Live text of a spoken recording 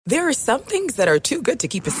There are some things that are too good to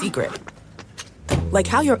keep a secret. Like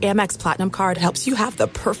how your Amex Platinum card helps you have the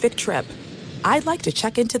perfect trip. I'd like to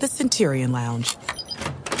check into the Centurion Lounge.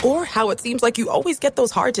 Or how it seems like you always get those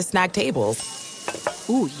hard-to-snag tables.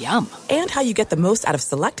 Ooh, yum. And how you get the most out of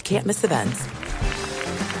select can't-miss events.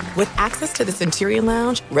 With access to the Centurion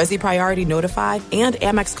Lounge, Resi Priority Notified, and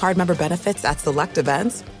Amex card member benefits at select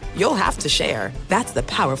events, you'll have to share. That's the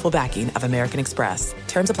powerful backing of American Express.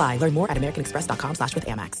 Terms apply. Learn more at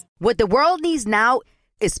americanexpress.com/withAmex. What the world needs now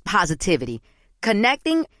is positivity.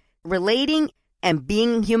 Connecting, relating, and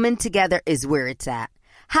being human together is where it's at.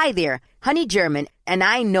 Hi there, Honey German, and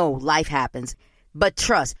I know life happens, but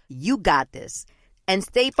trust, you got this. And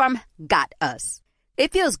State Farm got us.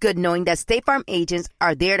 It feels good knowing that State Farm agents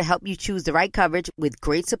are there to help you choose the right coverage with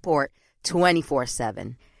great support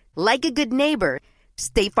 24/7. Like a good neighbor,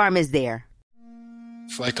 State Farm is there.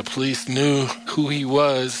 It's like the police knew who he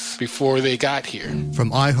was before they got here. From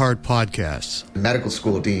iHeart Podcasts. The medical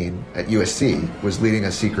school dean at USC was leading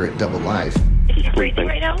a secret double life. She's breathing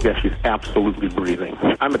right now? Yes, she's absolutely breathing.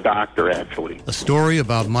 I'm a doctor, actually. A story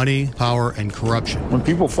about money, power, and corruption. When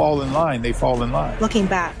people fall in line, they fall in line. Looking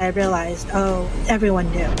back, I realized,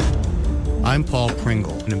 everyone knew. I'm Paul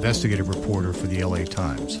Pringle, an investigative reporter for the LA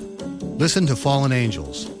Times. Listen to Fallen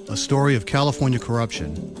Angels, a story of California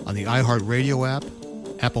corruption on the iHeartRadio app,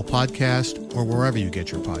 Apple Podcast, or wherever you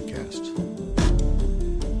get your podcasts.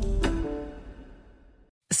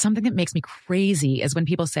 Something that makes me crazy is when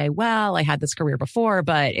people say, well, I had this career before,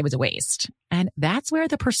 but it was a waste. And that's where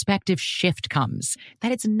the perspective shift comes,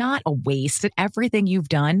 that it's not a waste, that everything you've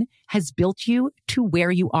done has built you to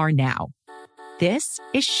where you are now. This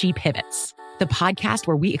is She Pivots, the podcast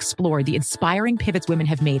where we explore the inspiring pivots women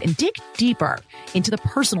have made and dig deeper into the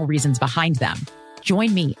personal reasons behind them.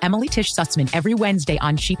 Join me, Emily Tish Sussman, every Wednesday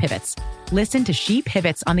on She Pivots. Listen to She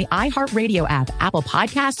Pivots on the iHeartRadio app, Apple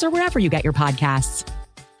Podcasts, or wherever you get your podcasts.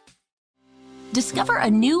 Discover a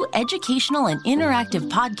new educational and interactive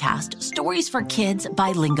podcast, Stories for Kids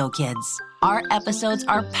by Lingo Kids. Our episodes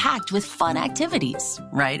are packed with fun activities.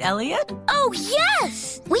 Right, Elliot? Oh,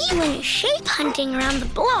 yes! We went shape hunting around the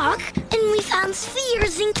block, and we found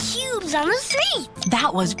spheres and cubes on the street.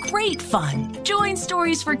 That was great fun. Join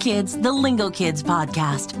Stories for Kids, the Lingo Kids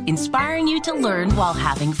podcast, inspiring you to learn while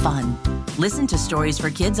having fun. Listen to Stories for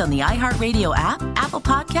Kids on the iHeartRadio app, Apple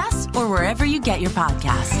Podcasts, or wherever you get your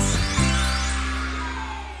podcasts.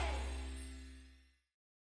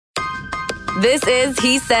 This is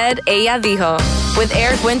He Said, Ella Dijo, with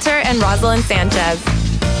Eric Winter and Rosalind Sanchez.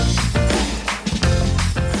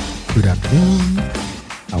 Good afternoon.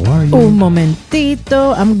 How are you? Un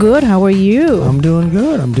momentito. I'm good. How are you? I'm doing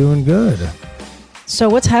good. So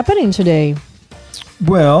what's happening today?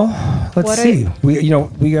 Well, let's see.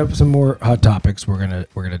 We got some more hot topics we're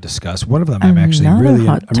gonna discuss. One of them I'm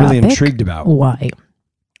really intrigued about. Why?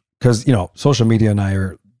 Because social media and I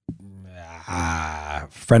are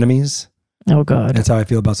frenemies. Oh God, that's how I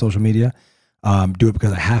feel about social media. Do it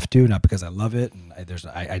because I have to, not because I love it. And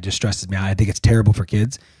I just stresses me out. I think it's terrible for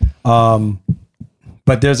kids. But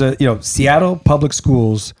there's Seattle public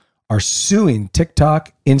schools are suing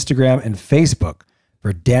TikTok, Instagram, and Facebook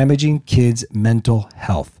for damaging kids' mental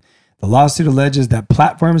health. The lawsuit alleges that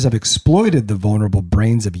platforms have exploited the vulnerable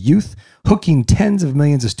brains of youth, hooking tens of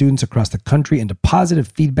millions of students across the country into positive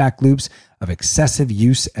feedback loops of excessive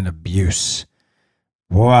use and abuse.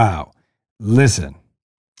 Wow. Listen.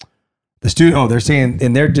 They're saying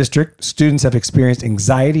in their district, students have experienced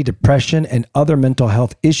anxiety, depression, and other mental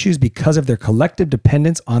health issues because of their collective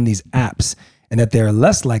dependence on these apps, and that they are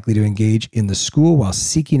less likely to engage in the school while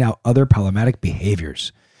seeking out other problematic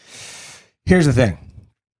behaviors. Here's the thing.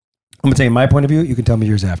 I'm going to tell you my point of view. You can tell me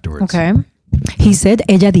yours afterwards. Okay. He said,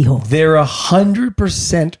 ella dijo. They're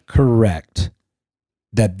 100% correct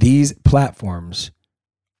that these platforms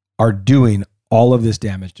are doing all of this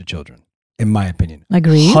damage to children, in my opinion.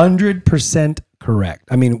 Agreed. 100% correct.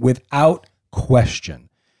 I mean, without question.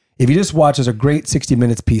 If you just watch, there's a great 60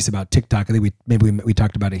 Minutes piece about TikTok. I think we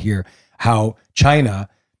talked about it here, how China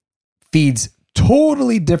feeds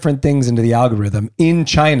totally different things into the algorithm in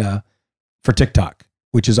China for TikTok,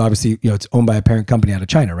 which is obviously, it's owned by a parent company out of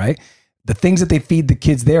China, right? The things that they feed the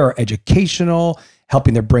kids there are educational,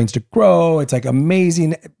 helping their brains to grow. It's like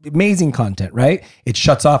amazing content, right? It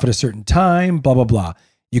shuts off at a certain time, blah, blah, blah.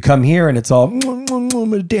 You come here and it's all, I'm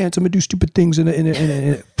going to dance, I'm going to do stupid things.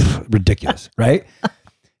 Ridiculous, right?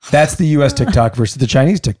 That's the US TikTok versus the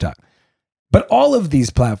Chinese TikTok. But all of these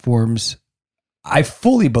platforms, I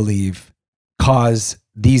fully believe, cause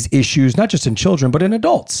these issues, not just in children, but in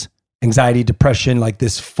adults. Anxiety, depression, like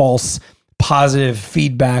this false positive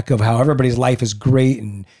feedback of how everybody's life is great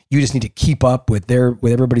and you just need to keep up with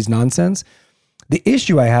everybody's nonsense. The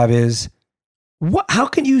issue I have is, how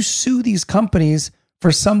can you sue these companies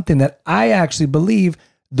for something that I actually believe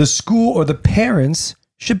the school or the parents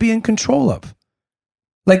should be in control of?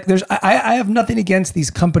 Like, I have nothing against these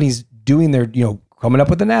companies doing their, coming up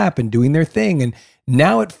with an app and doing their thing. And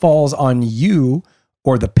now it falls on you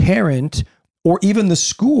or the parent or even the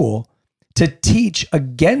school to teach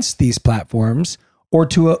against these platforms or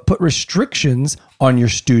to put restrictions on your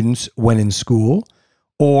students when in school,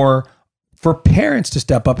 or for parents to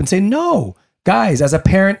step up and say, no, guys, as a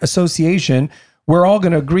parent association, we're all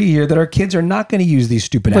going to agree here that our kids are not going to use these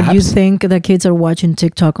stupid apps. But you think that kids are watching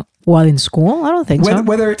TikTok while in school? I don't think so.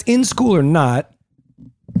 Whether it's in school or not,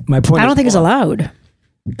 my point is, I don't think it's allowed.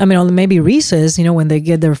 I mean, maybe recess, when they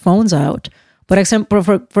get their phones out. But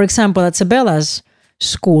for example, at Sabella's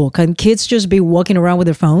school, can kids just be walking around with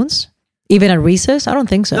their phones? Even at recess? I don't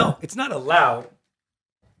think so. No, it's not allowed.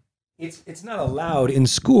 It's not allowed in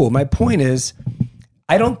school. My point is,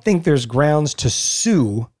 I don't think there's grounds to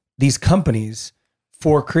sue these companies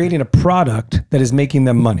for creating a product that is making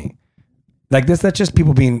them money. Like this, that's just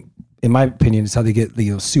people being, in my opinion, it's how they get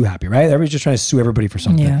sue happy, right? Everybody's just trying to sue everybody for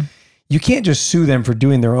something. Yeah. You can't just sue them for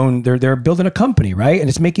doing their own, they're building a company, right? And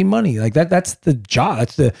it's making money. Like that's the job,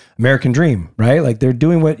 that's the American dream, right? Like they're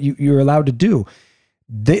doing what you're allowed to do.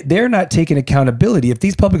 They're not taking accountability. If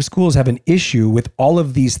these public schools have an issue with all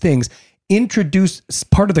of these things, introduce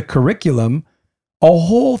part of the curriculum a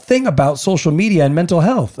whole thing about social media and mental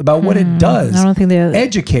health, about what it does. I don't think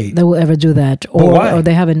educate. They will ever do that, or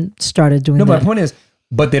they haven't started doing that. No, my point is,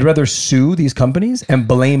 but they'd rather sue these companies and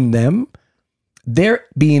blame them. They're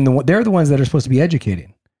the ones that are supposed to be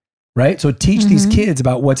educating, right? So teach these kids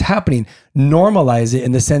about what's happening, normalize it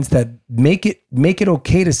in the sense that make it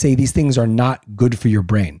okay to say these things are not good for your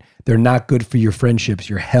brain. They're not good for your friendships,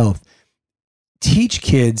 your health. Teach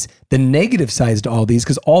kids the negative sides to all these,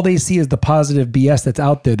 because all they see is the positive BS that's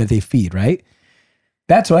out there that they feed, right?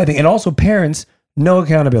 That's what I think. And also parents, no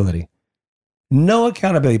accountability. No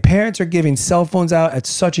accountability. Parents are giving cell phones out at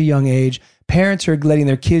such a young age. Parents are letting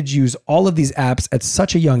their kids use all of these apps at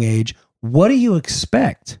such a young age. What do you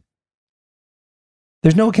expect?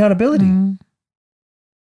 There's no accountability.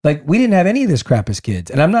 Like, we didn't have any of this crap as kids.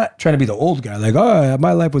 And I'm not trying to be the old guy, like, oh,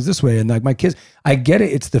 my life was this way. And like my kids, I get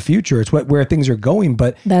it. It's the future. It's where things are going.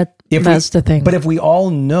 But that's the thing. But if we all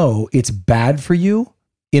know it's bad for you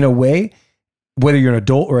in a way, whether you're an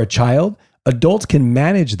adult or a child, adults can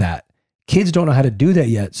manage that. Kids don't know how to do that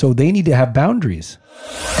yet. So they need to have boundaries.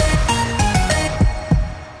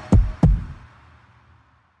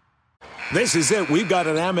 This is it. We've got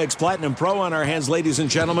an Amex Platinum Pro on our hands, ladies and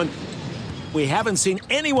gentlemen. We haven't seen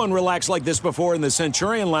anyone relax like this before in the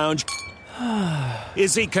Centurion Lounge.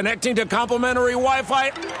 Is he connecting to complimentary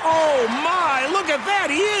Wi-Fi? Oh my, look at that,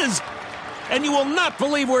 he is! And you will not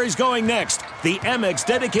believe where he's going next. The Amex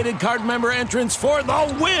dedicated card member entrance for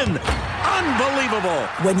the win! Unbelievable!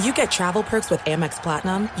 When you get travel perks with Amex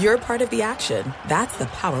Platinum, you're part of the action. That's the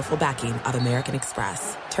powerful backing of American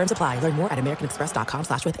Express. Terms apply. Learn more at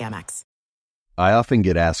americanexpress.com/withAmex. I often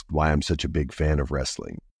get asked why I'm such a big fan of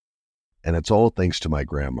wrestling. And it's all thanks to my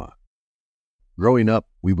grandma. Growing up,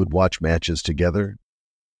 we would watch matches together,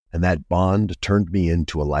 and that bond turned me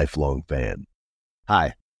into a lifelong fan.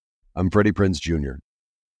 Hi, I'm Freddie Prinze Jr.,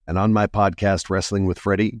 and on my podcast, Wrestling with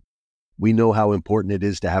Freddie, we know how important it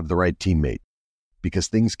is to have the right teammate, because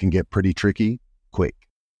things can get pretty tricky quick.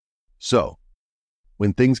 So,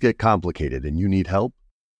 when things get complicated and you need help,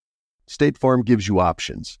 State Farm gives you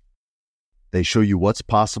options. They show you what's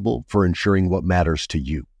possible for ensuring what matters to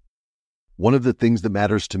you. One of the things that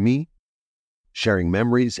matters to me, sharing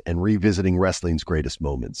memories and revisiting wrestling's greatest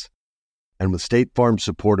moments. And with State Farm's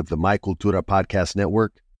support of the My Cultura Podcast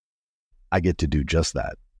Network, I get to do just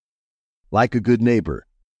that. Like a good neighbor,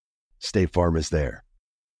 State Farm is there.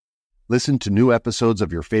 Listen to new episodes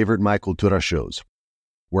of your favorite My Cultura shows,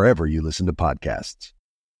 wherever you listen to podcasts.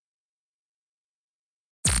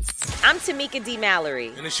 I'm Tamika D.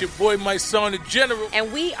 Mallory. And it's your boy, my son, the General.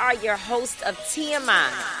 And we are your hosts of TMI.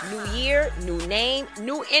 New year, new name,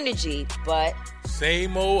 new energy, but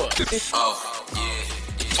same old us. Oh,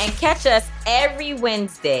 yeah. And catch us every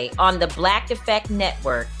Wednesday on the Black Effect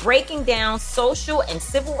Network, breaking down social and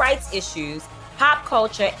civil rights issues, pop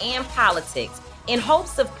culture, and politics, in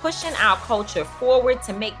hopes of pushing our culture forward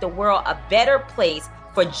to make the world a better place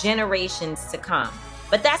for generations to come.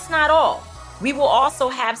 But that's not all. We will also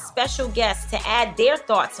have special guests to add their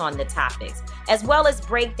thoughts on the topics, as well as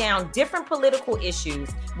break down different political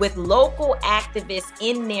issues with local activists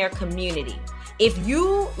in their community. If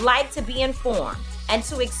you like to be informed and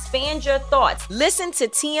to expand your thoughts. Listen to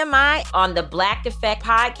TMI on the Black Effect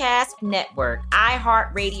Podcast Network,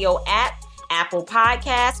 iHeartRadio app, Apple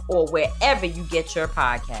Podcasts, or wherever you get your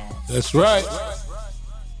podcasts. That's right.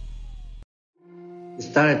 We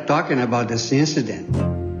started talking about this incident.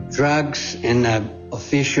 Drugs and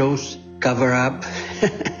officials cover up.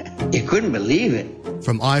 You couldn't believe it.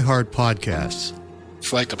 From iHeart Podcasts.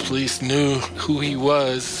 It's like the police knew who he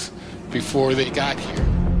was before they got here.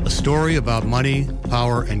 A story about money,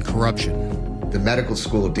 power, and corruption. The medical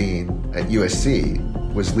school dean at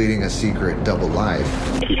USC was leading a secret double life.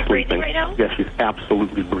 She's breathing right now? Yes, she's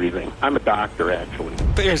absolutely breathing. I'm a doctor, actually.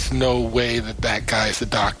 There's no way that guy's a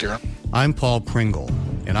doctor. I'm Paul Pringle,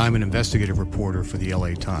 and I'm an investigative reporter for the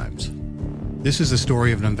LA Times. This is the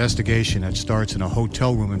story of an investigation that starts in a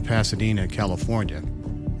hotel room in Pasadena, California,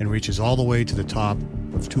 and reaches all the way to the top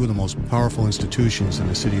of two of the most powerful institutions in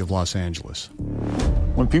the city of Los Angeles.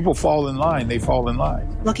 When people fall in line, they fall in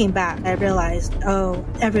line. Looking back, I realized,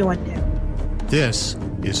 everyone knew. This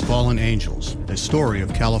is Fallen Angels, a story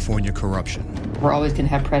of California corruption. We're always going to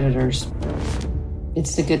have predators.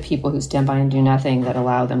 It's the good people who stand by and do nothing that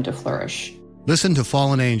allow them to flourish. Listen to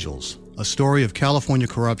Fallen Angels, a story of California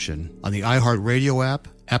corruption on the iHeart Radio app,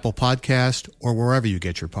 Apple Podcast, or wherever you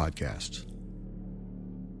get your podcasts.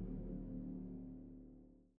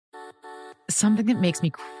 Something that makes me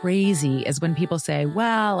crazy is when people say,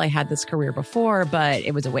 well, I had this career before, but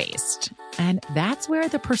it was a waste. And that's where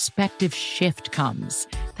the perspective shift comes,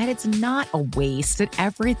 that it's not a waste, that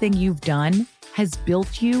everything you've done has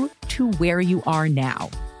built you to where you are now.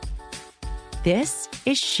 This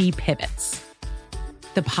is She Pivots,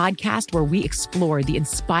 the podcast where we explore the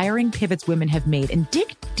inspiring pivots women have made and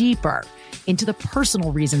dig deeper into the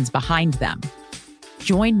personal reasons behind them.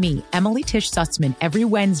 Join me, Emily Tish Sussman, every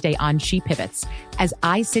Wednesday on She Pivots as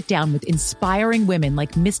I sit down with inspiring women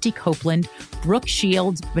like Misty Copeland, Brooke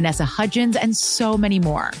Shields, Vanessa Hudgens, and so many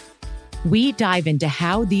more. We dive into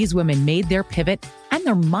how these women made their pivot and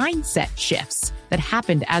their mindset shifts that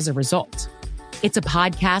happened as a result. It's a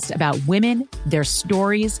podcast about women, their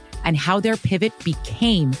stories, and how their pivot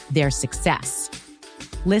became their success.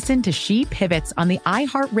 Listen to She Pivots on the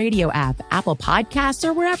iHeartRadio app, Apple Podcasts,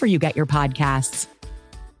 or wherever you get your podcasts.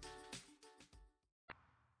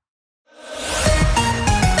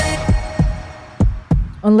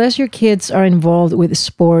 Unless your kids are involved with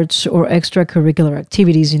sports or extracurricular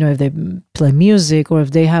activities, if they play music or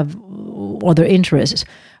if they have other interests,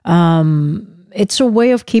 it's a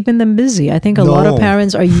way of keeping them busy. I think a lot of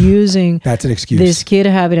parents are using that's an excuse. This kid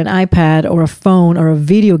having an iPad or a phone or a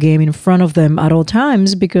video game in front of them at all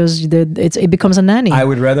times because it becomes a nanny. I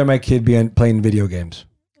would rather my kid be playing video games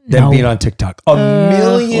than being on TikTok. A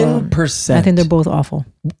million %. I think they're both awful.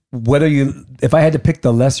 If I had to pick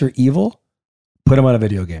the lesser evil, put them on a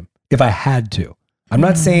video game. If I had to, I'm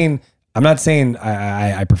not saying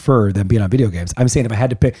I prefer them being on video games. I'm saying if I had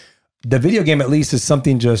to pick, the video game at least is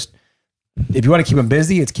something just, if you want to keep them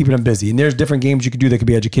busy, it's keeping them busy. And there's different games you could do that could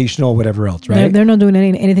be educational, whatever else, right? They're not doing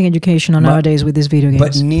anything educational nowadays with these video games.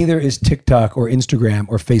 But neither is TikTok or Instagram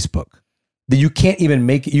or Facebook. You can't even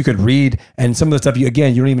make it. You could read, and some of the stuff you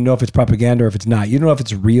don't even know if it's propaganda or if it's not. You don't know if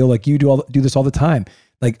it's real. Like you do this all the time.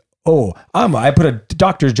 Like, I put a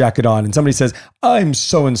doctor's jacket on, and somebody says, I'm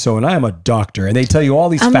so-and-so, and I am a doctor. And they tell you all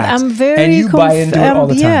these facts, and you buy into it all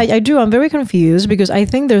the time. Yeah, I do. I'm very confused because I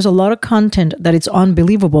think there's a lot of content that it's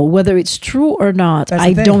unbelievable. Whether it's true or not,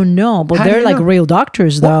 I don't know. But they're like real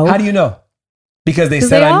doctors, though. How do you know? Because they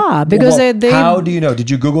said they are. Because they. How do you know?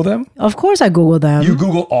 Did you Google them? Of course, I Google them. You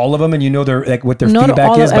Google all of them, and you know what their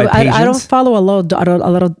feedback is by patients. I don't follow a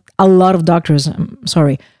lot of doctors.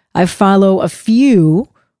 Sorry, I follow a few.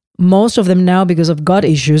 Most of them now because of gut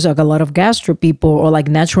issues, like a lot of gastro people or like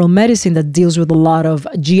natural medicine that deals with a lot of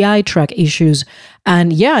GI tract issues.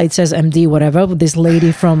 And yeah, it says MD, whatever, with this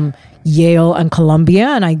lady from Yale and Columbia.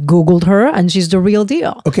 And I Googled her and she's the real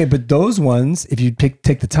deal. Okay, but those ones, if you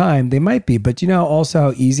take the time, they might be. But you know also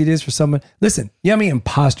how easy it is for someone. Listen, you know how many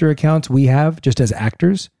imposter accounts we have just as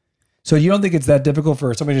actors? So you don't think it's that difficult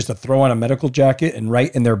for somebody just to throw on a medical jacket and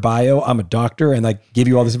write in their bio, I'm a doctor, and like give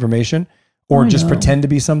you all this information? Or just pretend to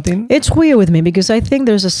be something? It's weird with me because I think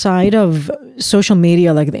there's a side of social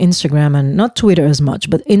media like the Instagram and not Twitter as much,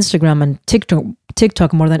 but Instagram and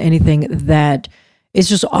TikTok more than anything that is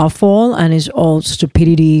just awful and is all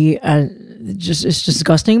stupidity and it's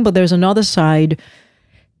disgusting. But there's another side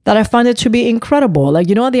that I find it to be incredible. Like,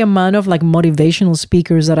 the amount of like motivational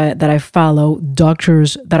speakers that I follow,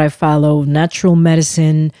 doctors that I follow, natural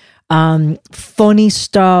medicine, funny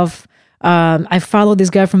stuff. I follow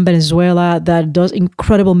this guy from Venezuela that does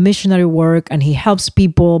incredible missionary work and he helps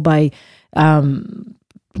people by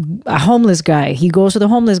a homeless guy. He goes to the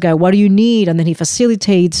homeless guy. What do you need? And then he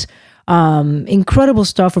facilitates incredible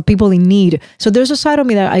stuff for people in need. So there's a side of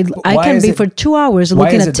me that I can be for 2 hours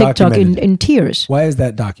looking at TikTok in tears. Why is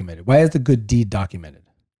that documented? Why is the good deed documented?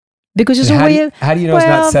 Because it's how a way. How do you know it's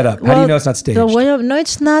not set up? How do you know it's not staged? No,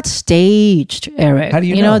 it's not staged, Eric. How do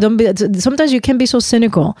you know? Don't be. Sometimes you can be so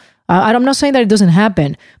cynical. I'm not saying that it doesn't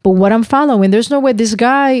happen, but what I'm following, there's no way this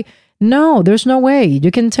guy. No, there's no way.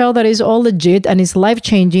 You can tell that it's all legit and it's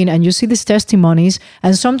life-changing, and you see these testimonies,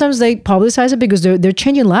 and sometimes they publicize it because they're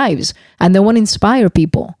changing lives and they want to inspire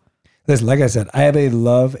people. Listen, like I said, I have a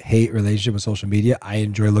love-hate relationship with social media. I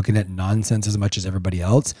enjoy looking at nonsense as much as everybody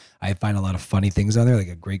else. I find a lot of funny things on there, like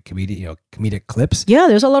a great comedic clips. Yeah,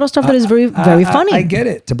 there's a lot of stuff that is very funny. I get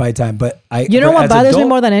it to buy time, but You know what bothers me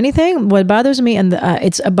more than anything? What bothers me, and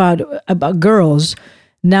it's about girls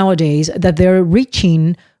nowadays, that they're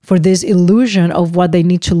reaching for this illusion of what they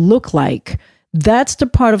need to look like. That's the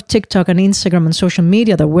part of TikTok and Instagram and social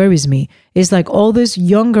media that worries me. It's like all these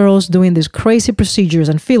young girls doing these crazy procedures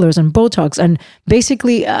and fillers and Botox and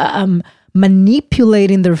basically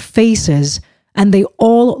manipulating their faces, and they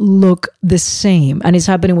all look the same. And it's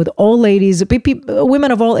happening with all ladies,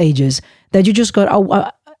 women of all ages, that you just got,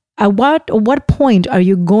 at what point are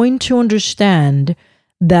you going to understand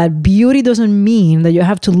that beauty doesn't mean that you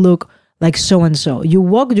have to look like so-and-so? You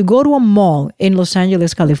go to a mall in Los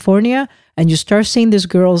Angeles, California, and you start seeing these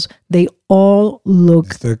girls, they all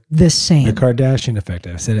look the same. The Kardashian effect.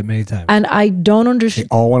 I've said it many times. And I don't understand.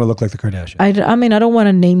 They all want to look like the Kardashians. I mean, I don't want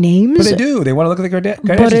to name names. But they do. They want to look like the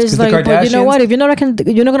Kardashians. But it's like, but you know what? If you're not going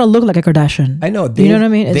to look like a Kardashian. I know. You know what I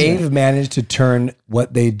mean? They've managed to turn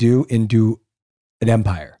what they do into an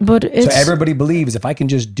empire. But so everybody believes if I can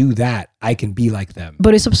just do that, I can be like them.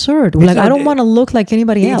 But it's absurd. Like, I don't want to look like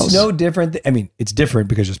anybody else. It's no different. I mean, it's different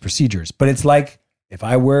because there's procedures, but it's like, if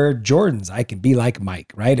I wear Jordans, I can be like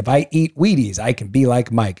Mike, right? If I eat Wheaties, I can be like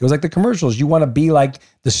Mike. It was like the commercials. You want to be like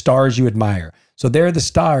the stars you admire. So they're the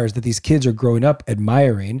stars that these kids are growing up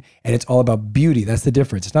admiring, and it's all about beauty. That's the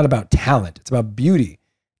difference. It's not about talent. It's about beauty.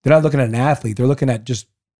 They're not looking at an athlete. They're looking at just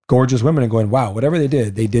gorgeous women and going, wow, whatever they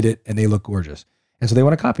did it, and they look gorgeous. And so they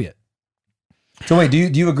want to copy it. So wait, do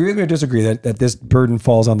you agree with me or disagree that this burden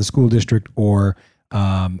falls on the school district or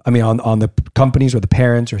on the companies or the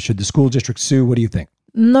parents, or should the school district sue? What do you think?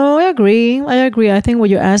 No, I agree. I think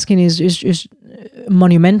what you're asking is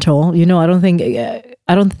monumental. You know, I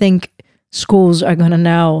don't think schools are gonna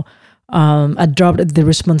now adopt the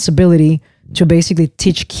responsibility to basically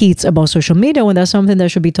teach kids about social media when that's something that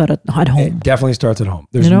should be taught at home. It definitely starts at home.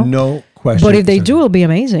 There's no question. But if they do, it'll be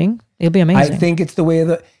amazing. It'll be amazing. I think it's the way of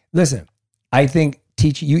the. Listen, I think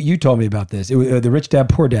you told me about this. The Rich Dad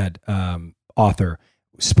Poor Dad author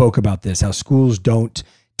spoke about this, how schools don't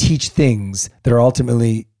teach things that are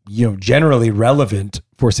ultimately, generally relevant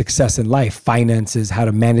for success in life. Finances, how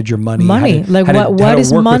to manage your money. What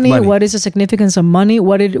is money? What is the significance of money?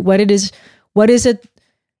 What it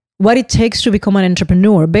takes to become an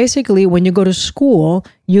entrepreneur. Basically, when you go to school,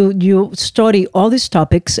 you study all these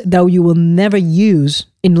topics that you will never use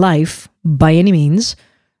in life by any means.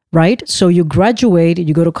 Right? So you graduate,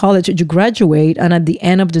 you go to college, you graduate, and at the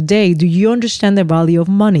end of the day, do you understand the value of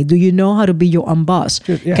money? Do you know how to be your own boss?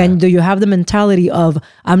 Yeah. Do you have the mentality of,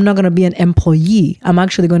 I'm not going to be an employee, I'm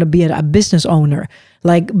actually going to be a business owner?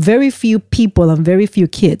 Like, very few people and very few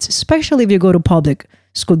kids, especially if you go to public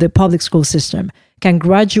school, the public school system, can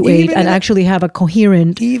graduate and actually have a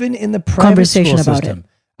coherent even in the private conversation school about system. it.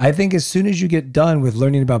 I think as soon as you get done with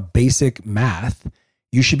learning about basic math,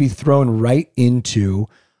 you should be thrown right into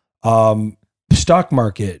stock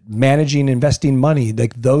market, managing, investing money,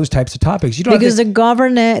 like those types of topics. You don't because the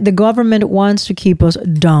government wants to keep us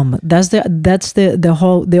dumb. That's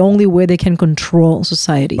the only way they can control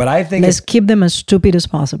society. But I think let's keep them as stupid as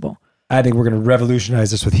possible. I think we're going to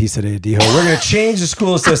revolutionize this with He Said Dijo. We're going to change the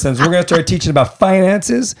school systems. We're going to start teaching about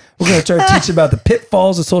finances. We're going to start teaching about the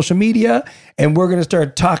pitfalls of social media, and we're going to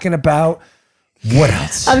start talking about what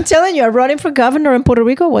else? I'm telling you, I'm running for governor in Puerto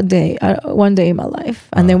Rico one day in my life.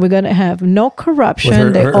 And then we're going to have no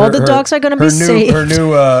corruption. All the dogs are going to be saved. Her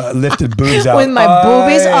new lifted boobs out. With my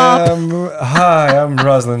boobies up. Hi, I'm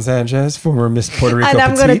Rosalind Sanchez, former Miss Puerto Rico. And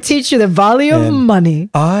I'm going to teach you the value of money.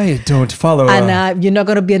 I don't follow. And you're not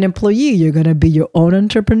going to be an employee. You're going to be your own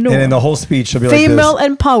entrepreneur. And in the whole speech, she'll be female like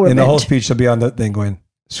this. Empowerment. In the whole speech, she'll be on the thing going,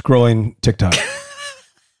 scrolling TikTok.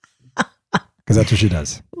 Because that's what she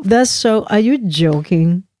does. Are you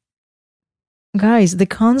joking? Guys, the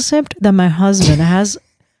concept that my husband has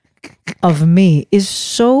of me is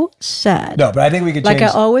so sad. No, but I think we could change. Like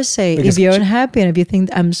I always say, if you're unhappy and if you think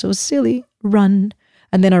I'm so silly, run.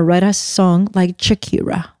 And then I write a song like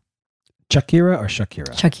Shakira. Shakira or Shakira?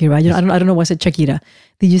 Shakira. I don't know why I said Shakira.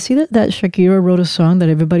 Did you see that Shakira wrote a song that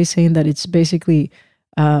everybody's saying that it's basically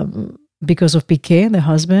because of Piqué, the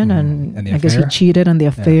husband, and the I guess he affair? cheated on the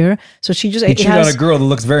affair. So she just He cheated on a girl that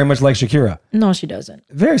looks very much like Shakira. No, she doesn't.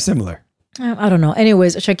 Very similar. I don't know.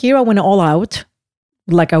 Anyways, Shakira went all out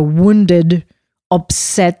like a wounded,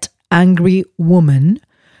 upset, angry woman.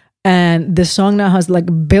 And the song now has like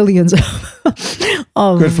billions of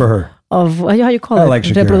Good for her. Of how you call it? like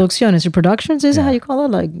Shakira. Reproductions, is it how you call it?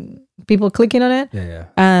 Like people clicking on it? Yeah.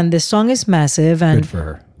 And the song is massive and Good for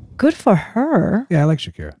her. Good for her. Yeah, I like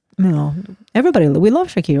Shakira. No, everybody, we love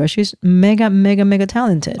Shakira. She's mega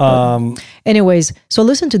talented. Anyways, so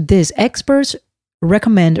listen to this. Experts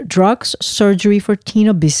recommend drugs, surgery for teen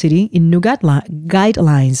obesity in new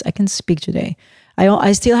guidelines. I can speak today.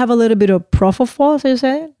 I still have a little bit of propofol, as you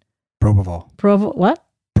say it? Propofol. What?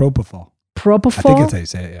 Propofol. Propofol. I think that's how you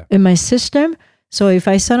say it, yeah. In my system. So if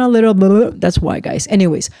I sound a little blah, that's why, guys.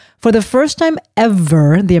 Anyways, for the first time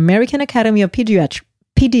ever, the American Academy of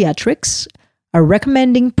Pediatrics are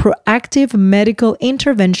recommending proactive medical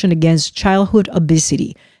intervention against childhood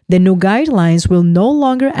obesity. The new guidelines will no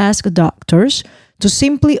longer ask doctors to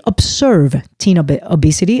simply observe teen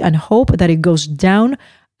obesity and hope that it goes down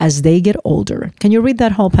as they get older. Can you read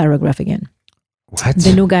that whole paragraph again? What?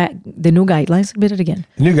 The new guidelines. Read it again.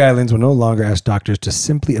 The new guidelines will no longer ask doctors to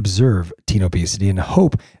simply observe teen obesity and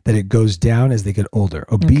hope that it goes down as they get older.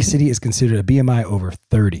 Obesity is considered a BMI over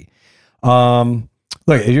 30.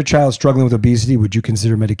 Look, if your child's struggling with obesity, would you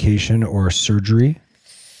consider medication or surgery?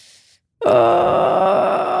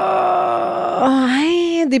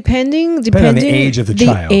 Depending on the age of the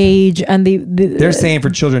child. The age and the They're saying for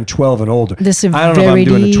children 12 and older. The severity. I don't know if I'm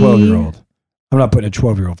doing a 12-year-old. I'm not putting a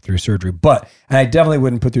 12-year-old through surgery, and I definitely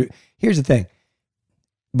wouldn't put through. Here's the thing.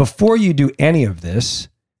 Before you do any of this,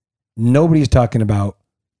 nobody's talking about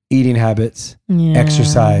eating habits,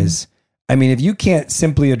 exercise. I mean, if you can't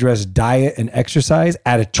simply address diet and exercise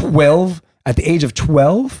at the age of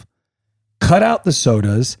 12, cut out the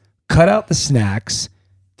sodas, cut out the snacks,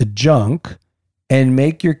 the junk, and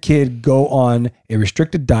make your kid go on a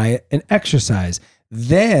restricted diet and exercise.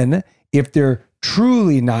 Then, if they're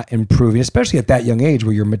truly not improving, especially at that young age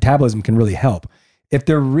where your metabolism can really help, if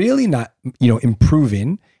they're really not,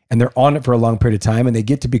 improving and they're on it for a long period of time and they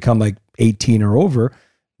get to become like 18 or over,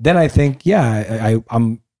 then I think, you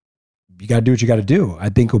got to do what you got to do. I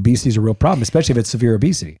think obesity is a real problem, especially if it's severe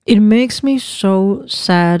obesity. It makes me so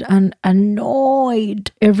sad and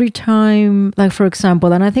annoyed every time, like, for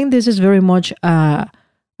example, and I think this is very much a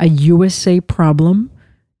USA problem.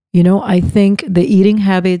 I think the eating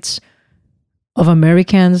habits of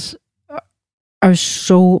Americans are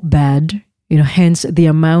so bad, hence the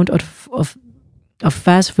amount of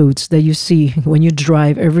fast foods that you see when you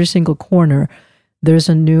drive. Every single corner, there's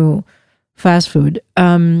a new fast food.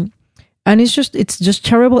 And it's just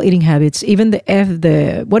terrible eating habits. Even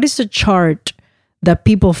what is the chart that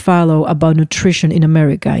people follow about nutrition in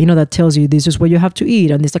America? That tells you this is what you have to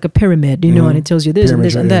eat, and it's like a pyramid, and it tells you this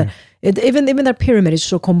pyramid, and this and that. Even that pyramid is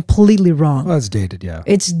so completely wrong. Well, it's dated, yeah.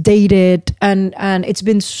 It's dated, and it's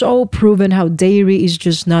been so proven how dairy is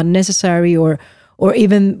just not necessary or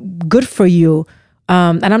even good for you.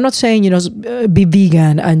 And I'm not saying, be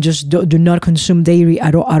vegan and just do not consume dairy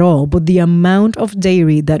at all. But the amount of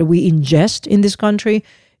dairy that we ingest in this country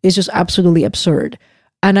is just absolutely absurd.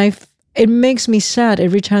 And it makes me sad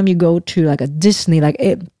every time you go to like a Disney,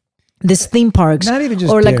 these theme parks, not even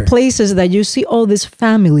just or like places that you see all these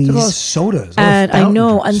families. Look at all the sodas. And I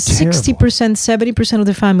know, and 60%, 70% of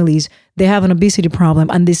the families, they have an obesity problem.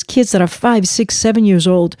 And these kids that are 5, 6, 7 years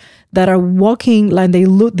old that are walking, like they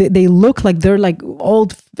look like they're like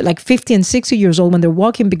old, like 50 and 60 years old when they're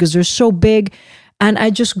walking because they're so big. And I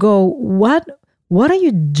just go, what are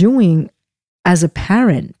you doing as a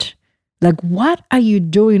parent? Like, what are you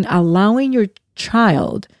doing allowing your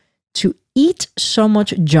child to eat so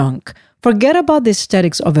much junk? Forget about the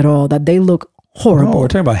aesthetics of it all, that they look horrible. No, we're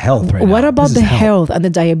talking about health right now. What about the health and the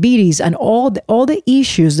diabetes and all the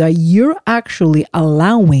issues that you're actually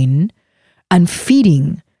allowing and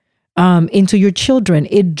feeding into your children?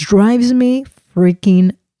 It drives me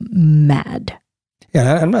freaking mad.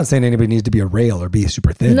 Yeah, I'm not saying anybody needs to be a rail or be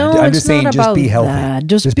super thin. No, I'm just saying just be healthy. That.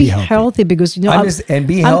 Just be healthy because be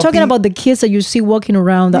healthy. I'm talking about the kids that you see walking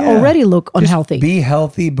around that already look unhealthy. Just be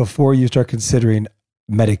healthy before you start considering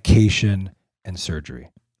medication and surgery.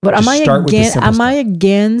 But am I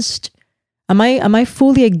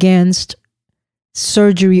fully against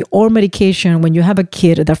surgery or medication when you have a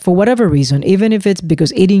kid that for whatever reason, even if it's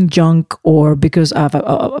because eating junk or because of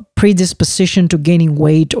a predisposition to gaining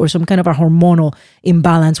weight or some kind of a hormonal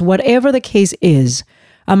imbalance, whatever the case is,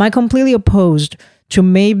 Am I completely opposed to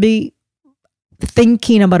maybe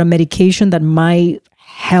thinking about a medication that might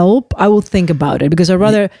help? I will think about it because I'd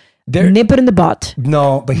rather nip it in the butt.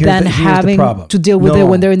 No, but than here's having the problem. to deal with it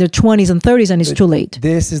when they're in their 20s and 30s and it's too late.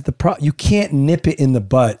 This is the problem. You can't nip it in the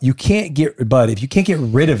butt. You can't get if you can't get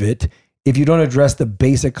rid of it, if you don't address the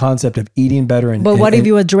basic concept of eating better. But what if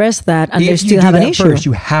you address that and they still have an issue? First,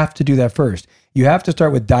 you have to do that first. You have to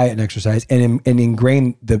start with diet and exercise and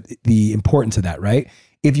ingrain the importance of that, right?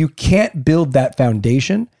 If you can't build that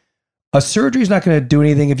foundation, a surgery is not going to do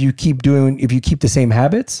anything if you keep the same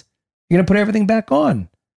habits. You're going to put everything back on.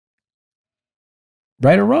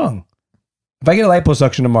 Right or wrong? If I get a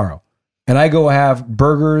liposuction tomorrow and I go have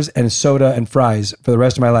burgers and soda and fries for the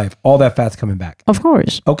rest of my life, all that fat's coming back. Of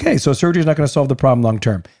course. Okay, so surgery is not going to solve the problem long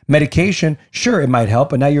term. Medication, sure, it might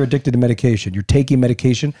help, but now you're addicted to medication. You're taking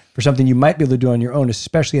medication for something you might be able to do on your own,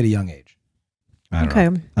 especially at a young age. I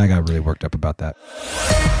don't know. I got really worked up about that.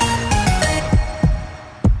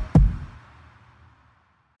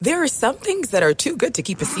 There are some things that are too good to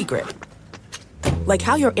keep a secret. Like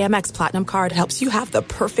how your Amex Platinum card helps you have the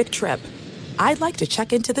perfect trip. I'd like to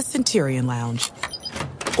check into the Centurion Lounge.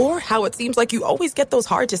 Or how it seems like you always get those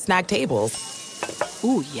hard-to-snag tables.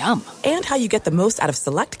 Ooh, yum. And how you get the most out of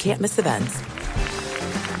select can't-miss events.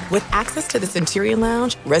 With access to the Centurion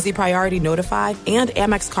Lounge, Resi Priority Notified, and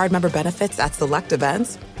Amex card member benefits at select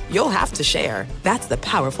events, you'll have to share. That's the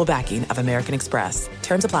powerful backing of American Express.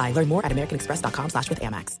 Terms apply. Learn more at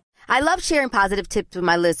americanexpress.com/withAmex. I love sharing positive tips with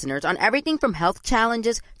my listeners on everything from health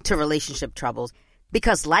challenges to relationship troubles.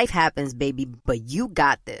 Because life happens, baby, but you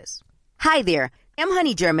got this. Hi there, I'm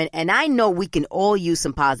Honey German, and I know we can all use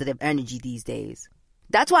some positive energy these days.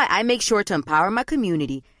 That's why I make sure to empower my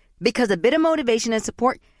community, because a bit of motivation and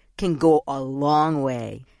support can go a long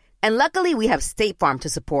way. And luckily, we have State Farm to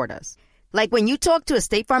support us. Like when you talk to a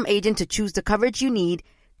State Farm agent to choose the coverage you need,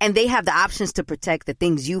 and they have the options to protect the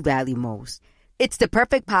things you value most. It's the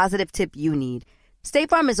perfect positive tip you need. State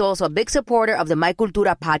Farm is also a big supporter of the My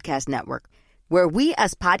Cultura podcast network, where we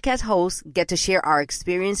as podcast hosts get to share our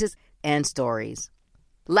experiences and stories.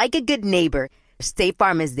 Like a good neighbor, State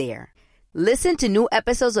Farm is there. Listen to new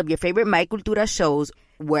episodes of your favorite My Cultura shows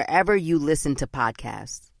wherever you listen to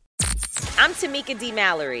podcasts. I'm Tamika D.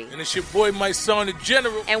 Mallory. And it's your boy, my son, the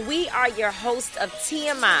General. And we are your hosts of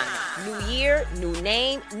TMI. New year, new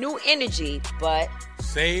name, new energy, but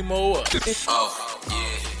same old us. Oh,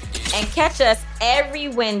 yeah. And catch us every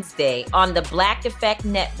Wednesday on the Black Effect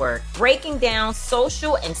Network, breaking down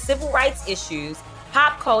social and civil rights issues,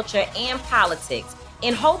 pop culture, and politics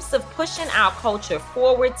in hopes of pushing our culture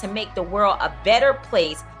forward to make the world a better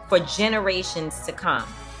place for generations to come.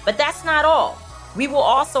 But that's not all. We will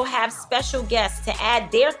also have special guests to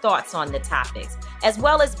add their thoughts on the topics, as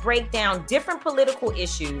well as break down different political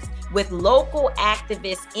issues with local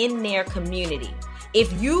activists in their community.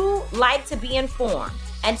 If you like to be informed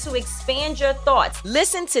and to expand your thoughts,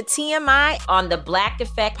 listen to TMI on the Black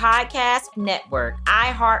Effect Podcast Network,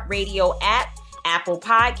 iHeartRadio app, Apple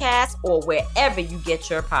Podcasts, or wherever you get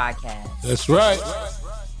your podcasts. That's right.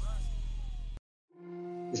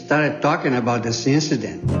 We started talking about this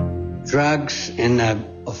incident. Drugs and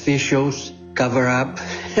officials cover up.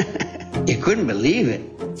 You couldn't believe it.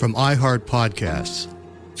 From iHeart Podcasts.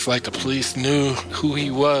 It's like the police knew who he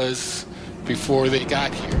was before they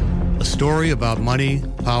got here. A story about money,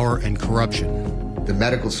 power, and corruption. The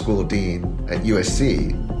medical school dean at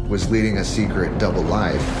USC was leading a secret double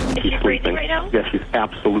life. She's breathing right now? Yes, she's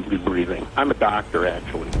absolutely breathing. I'm a doctor,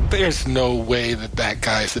 actually. There's no way that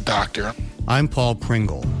guy's a doctor. I'm Paul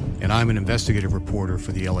Pringle, and I'm an investigative reporter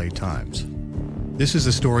for the LA Times. This is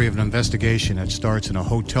the story of an investigation that starts in a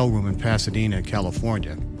hotel room in Pasadena,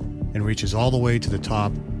 California, and reaches all the way to the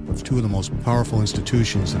top of two of the most powerful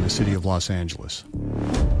institutions in the city of Los Angeles.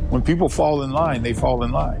 When people fall in line, they fall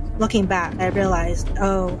in line. Looking back, I realized,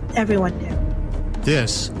 everyone knew.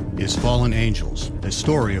 This is Fallen Angels, a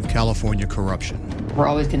story of California corruption. We're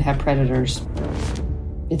always going to have predators.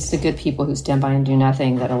 It's the good people who stand by and do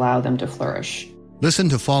nothing that allow them to flourish. Listen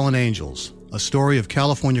to Fallen Angels, a story of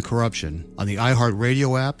California corruption on the iHeart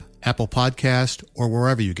Radio app, Apple Podcast, or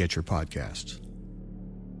wherever you get your podcasts.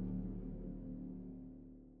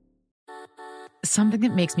 Something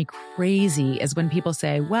that makes me crazy is when people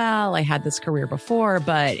say, well, I had this career before,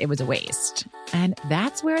 but it was a waste. And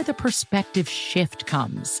that's where the perspective shift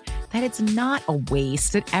comes, that it's not a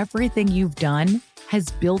waste, that everything you've done has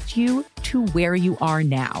built you to where you are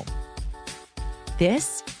now.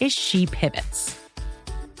 This is She Pivots,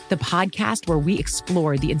 the podcast where we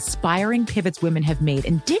explore the inspiring pivots women have made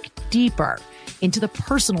and dig deeper into the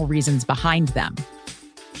personal reasons behind them.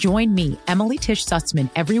 Join me, Emily Tish Sussman,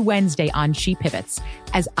 every Wednesday on She Pivots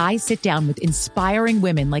as I sit down with inspiring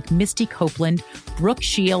women like Misty Copeland, Brooke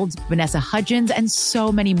Shields, Vanessa Hudgens, and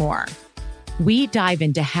so many more. We dive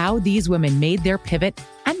into how these women made their pivot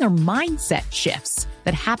and their mindset shifts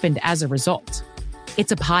that happened as a result.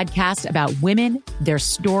 It's a podcast about women, their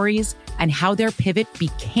stories, and how their pivot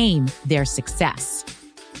became their success.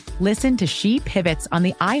 Listen to She Pivots on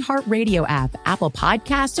the iHeartRadio app, Apple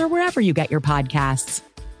Podcasts, or wherever you get your podcasts.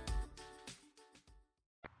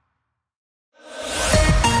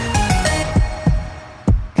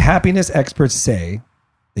 Happiness experts say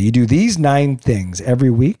that you do these 9 things every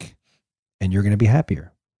week and you're going to be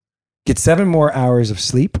happier. Get 7 more hours of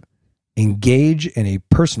sleep, engage in a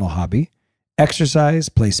personal hobby, exercise,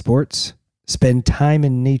 play sports, spend time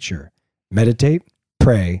in nature, meditate,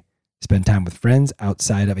 pray, spend time with friends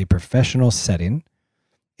outside of a professional setting,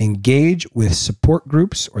 engage with support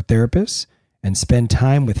groups or therapists, and spend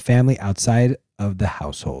time with family outside of the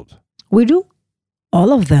household. We do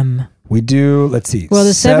all of them. We do, let's see. Well,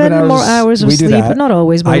 the 7 more hours of sleep, not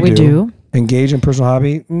always, but we do. Engage in personal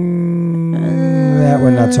hobby, that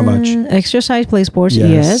one not so much. Exercise, play sports,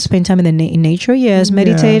 yes. Spend time in nature, yes.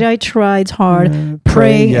 Meditate, I try, it's hard.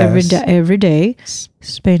 Pray yes. every day.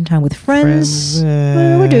 Spend time with friends,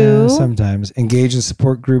 we do. Sometimes. Engage in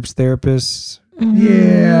support groups, therapists.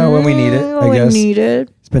 Yeah, when we need it, I guess. When we need it.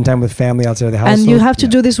 Spend time with family outside of the household. And you have to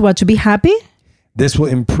do this, what, to be happy? This will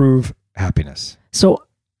improve happiness. So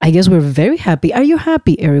I guess we're very happy. Are you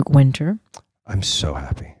happy, Eric Winter? I'm so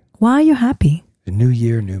happy. Why are you happy? The new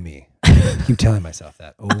year, new me. I keep telling myself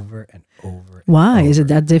that over and over. Why? Is it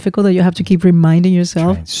that difficult that you have to keep reminding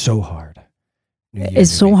yourself? Trying so hard.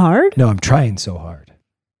 It's so hard? No, I'm trying so hard.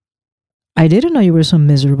 I didn't know you were so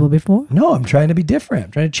miserable before. No, I'm trying to be different.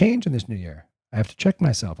 I'm trying to change in this new year. I have to check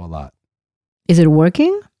myself a lot. Is it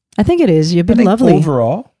working? I think it is. You've been lovely.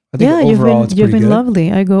 Overall. I think overall you've been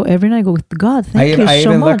lovely. I go every night. I go, God, thank you so much. I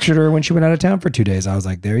even lectured her when she went out of town for 2 days. I was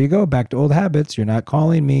like, there you go, back to old habits. You're not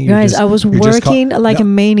calling me. Guys, I was working like a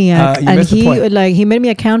maniac, and he made me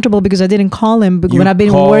accountable because I didn't call him when I've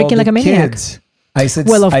been working like a maniac. I said,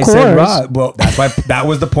 well, of course. Rob, well, that's why that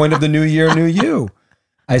was the point of the new year, new you.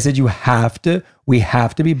 I said, we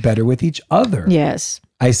have to be better with each other. Yes.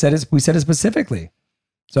 We said it specifically.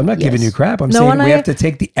 So I'm not giving you crap. I'm saying we have to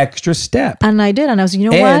take the extra step. And I did. And I was, you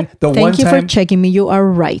know what? Thank you for checking me. You are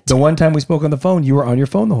right. The one time we spoke on the phone, you were on your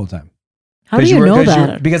phone the whole time. How do you know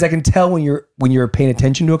that? Because I can tell when you're paying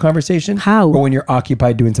attention to a conversation. How? Or when you're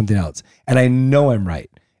occupied doing something else. And I know I'm right.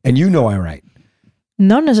 And you know I'm right.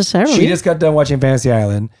 Not necessarily. She just got done watching Fantasy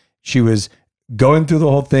Island. She was going through the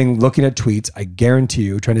whole thing, looking at tweets. I guarantee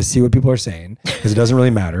you, trying to see what people are saying. Because it doesn't really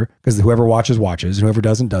matter. Because whoever watches, and whoever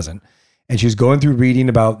doesn't. And she was going through reading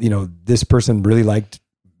about, this person really liked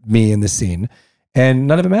me in this scene. And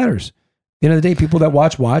none of it matters. At the end of the day, people that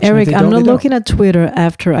watch. Eric, I'm not looking at Twitter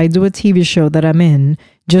after I do a TV show that I'm in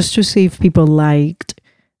just to see if people liked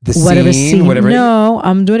whatever scene. No,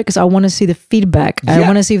 I'm doing it because I want to see the feedback. Yeah. I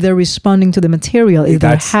want to see if they're responding to the material, if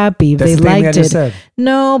they're happy, if they liked it.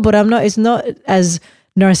 No, but I'm not. It's not as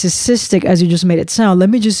narcissistic as you just made it sound. Let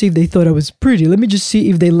me just see if they thought I was pretty. Let me just see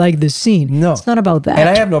if they like this scene. No, it's not about that. And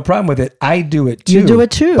I have no problem with it. I do it too. You do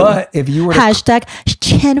it too. But if you were hashtag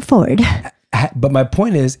Chen Ford. But my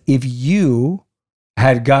point is, if I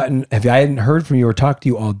hadn't heard from you or talked to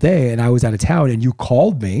you all day, and I was out of town, and you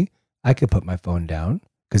called me, I could put my phone down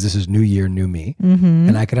because this is new year, new me,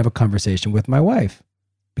 and I could have a conversation with my wife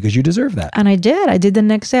because you deserve that. And I did. I did the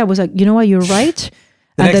next day. I was like, you know what? You're right.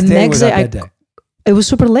 The next day. It was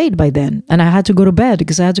super late by then, and I had to go to bed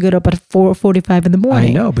because I had to get up at 4:45 in the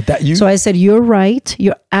morning. I know, but So I said, "You're right.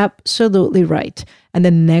 You're absolutely right." And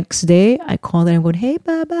the next day, I called and I go, "Hey,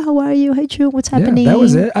 Baba, how are you? Hey, Chu, what's happening?" That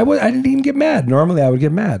was it. I didn't even get mad. Normally, I would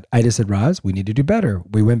get mad. I just said, "Roz, we need to do better."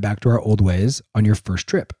 We went back to our old ways on your first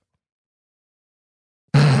trip.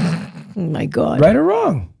 Oh my God! Right or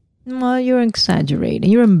wrong? Well, you're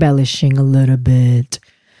exaggerating. You're embellishing a little bit.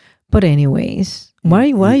 But anyways.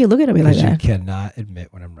 Why are you looking at me like that? You cannot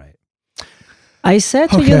admit when I'm right. I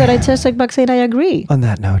said to you that I tested back saying I agree. On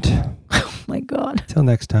that note. Oh my God. Till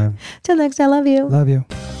next time. Till next time. I love you. Love you.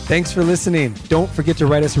 Thanks for listening. Don't forget to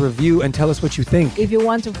write us a review and tell us what you think. If you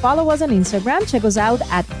want to follow us on Instagram, check us out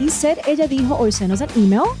at He Said Ella Dijo or send us an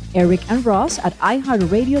email,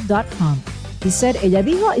 ericandross@iheartradio.com. He Said Ella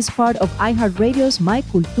Dijo is part of iHeartRadio's My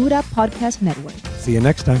Cultura podcast network. See you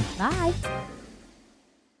next time. Bye.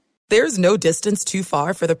 There's no distance too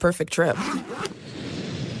far for the perfect trip.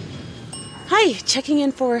 Hi, checking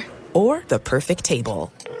in for... Or the perfect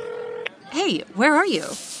table. Hey, where are you?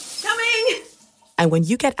 Coming! And when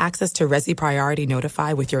you get access to Resi Priority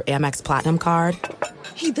Notify with your Amex Platinum card...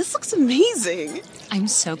 Hey, this looks amazing. I'm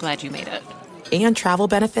so glad you made it. And travel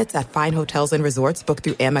benefits at fine hotels and resorts booked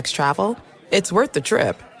through Amex Travel. It's worth the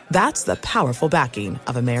trip. That's the powerful backing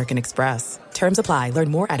of American Express. Terms apply.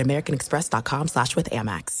 Learn more at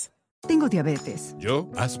americanexpress.com/withAmex. Tengo diabetes. Yo,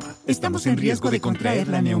 asma. Estamos en riesgo de contraer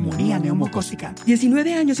la neumonía neumocócica.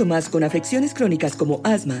 19 años o más con afecciones crónicas como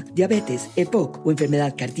asma, diabetes, EPOC o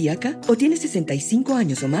enfermedad cardíaca, o tienes 65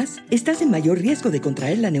 años o más, estás en mayor riesgo de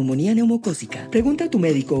contraer la neumonía neumocócica. Pregunta a tu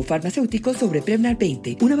médico o farmacéutico sobre Prevnar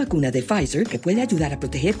 20, una vacuna de Pfizer que puede ayudar a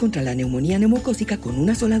proteger contra la neumonía neumocócica con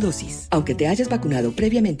una sola dosis. Aunque te hayas vacunado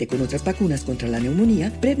previamente con otras vacunas contra la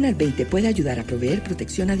neumonía, Prevnar 20 puede ayudar a proveer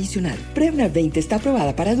protección adicional. Prevnar 20 está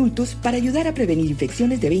aprobada para adultos para ayudar a prevenir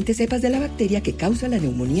infecciones de 20 cepas de la bacteria que causa la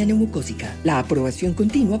neumonía neumocócica. La aprobación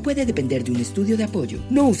continua puede depender de un estudio de apoyo.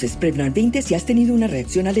 No uses Prevnar 20 si has tenido una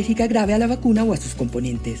reacción alérgica grave a la vacuna o a sus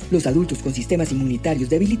componentes. Los adultos con sistemas inmunitarios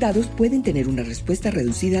debilitados pueden tener una respuesta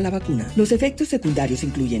reducida a la vacuna. Los efectos secundarios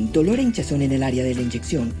incluyen dolor e hinchazón en el área de la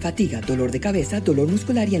inyección, fatiga, dolor de cabeza, dolor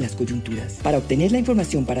muscular y en las coyunturas. Para obtener la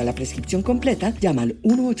información para la prescripción completa, llama al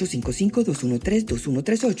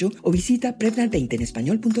 1-855-213-2138 o visita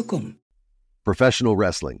Prevnar20enespañol.com. Professional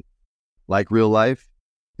wrestling, like real life,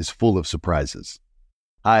 is full of surprises.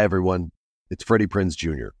 Hi, everyone. It's Freddie Prinze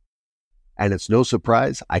Jr. And it's no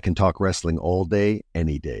surprise I can talk wrestling all day,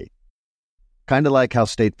 any day. Kind of like how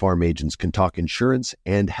State Farm agents can talk insurance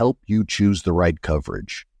and help you choose the right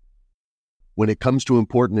coverage. When it comes to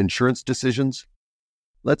important insurance decisions,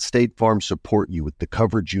 let State Farm support you with the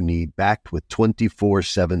coverage you need, backed with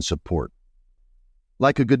 24/7 support.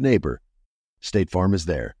 Like a good neighbor, State Farm is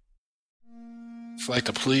there. It's like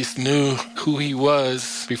the police knew who he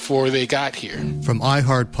was before they got here. From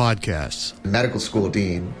iHeart Podcasts. The medical school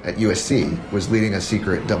dean at USC was leading a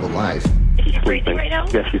secret double life. She's breathing right now?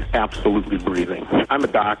 Yes, she's absolutely breathing. I'm a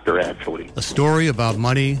doctor, actually. A story about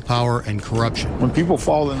money, power, and corruption. When people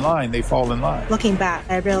fall in line, they fall in line. Looking back,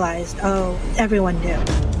 I realized, everyone knew.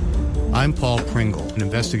 I'm Paul Pringle, an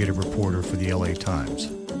investigative reporter for the LA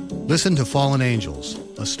Times. Listen to Fallen Angels,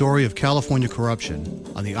 a story of California corruption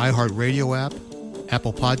on the iHeart Radio app,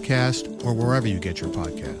 Apple Podcast, or wherever you get your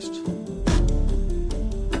podcasts.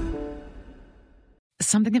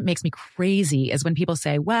 Something that makes me crazy is when people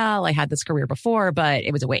say, well, I had this career before, but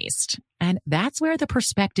it was a waste. And that's where the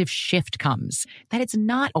perspective shift comes, that it's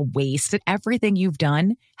not a waste, that everything you've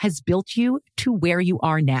done has built you to where you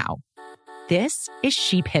are now. This is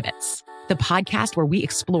She Pivots, the podcast where we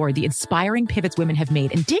explore the inspiring pivots women have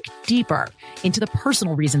made and dig deeper into the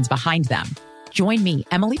personal reasons behind them. Join me,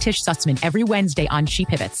 Emily Tish Sussman, every Wednesday on She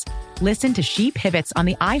Pivots. Listen to She Pivots on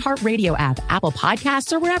the iHeartRadio app, Apple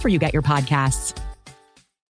Podcasts, or wherever you get your podcasts.